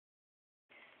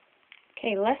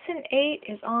Okay, lesson 8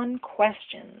 is on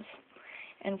questions.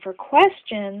 And for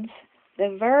questions,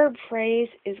 the verb phrase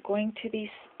is going to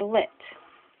be split.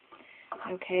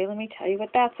 Okay, let me tell you what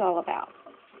that's all about.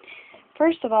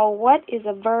 First of all, what is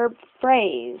a verb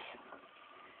phrase?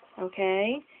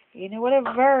 Okay, you know what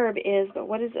a verb is, but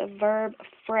what is a verb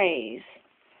phrase?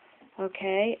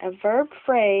 Okay, a verb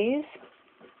phrase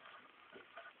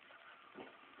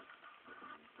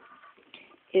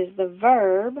is the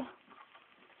verb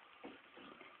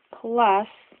plus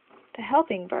the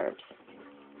helping verbs.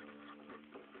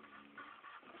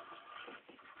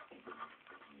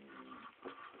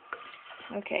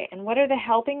 Okay, and what are the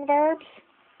helping verbs?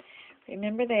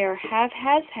 Remember, they are have,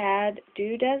 has, had,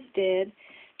 do, does, did,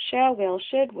 shall, will,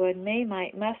 should, would, may,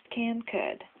 might, must, can,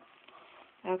 could.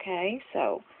 Okay,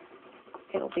 so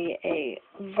it'll be a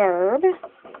verb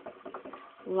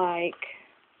like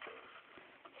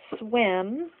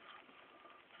swim.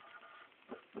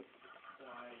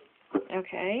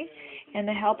 Okay, and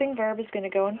the helping verb is going to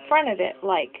go in front of it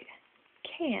like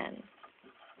can.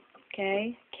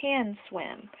 Okay, can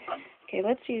swim. Okay,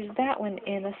 let's use that one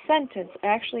in a sentence,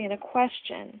 actually in a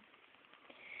question.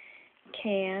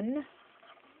 Can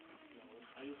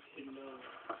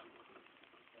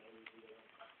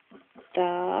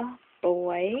the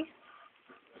boy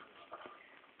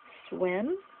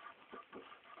swim?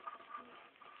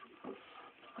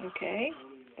 Okay,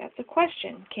 that's a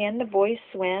question. Can the boy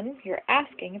swim? You're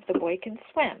asking if the boy can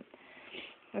swim.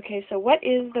 Okay, so what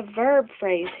is the verb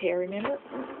phrase here? Remember,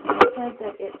 it said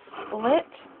that it's split.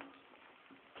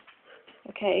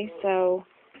 Okay, so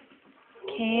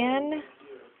can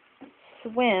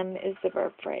swim is the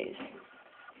verb phrase.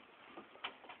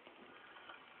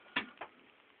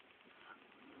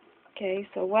 Okay,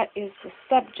 so what is the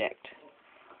subject?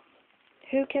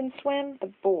 Who can swim?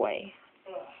 The boy.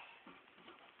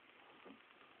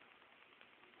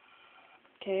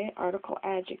 Okay, article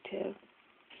adjective.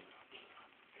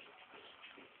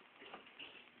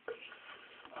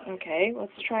 Okay,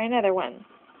 let's try another one.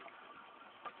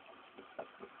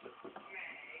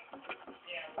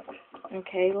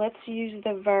 Okay, let's use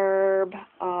the verb,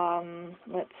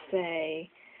 let's say,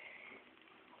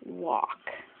 walk.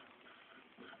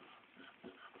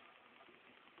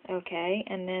 Okay,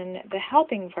 and then the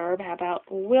helping verb, how about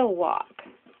will walk?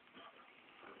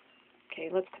 Okay,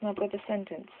 let's come up with a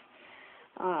sentence.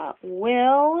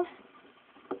 Will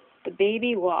the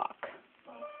baby walk?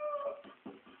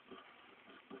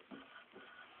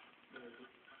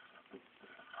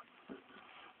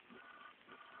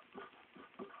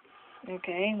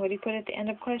 Okay, what do you put at the end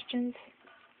of questions?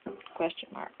 Question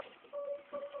marks.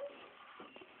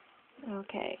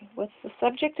 Okay, what's the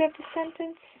subject of the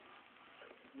sentence?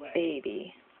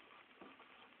 Baby.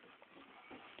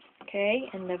 Okay,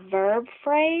 and the verb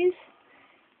phrase,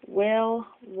 will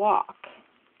walk.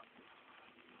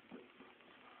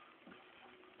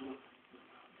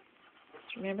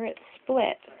 Remember, it's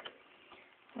split.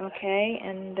 Okay,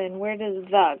 and then where does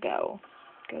the go?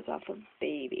 It goes off of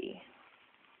baby.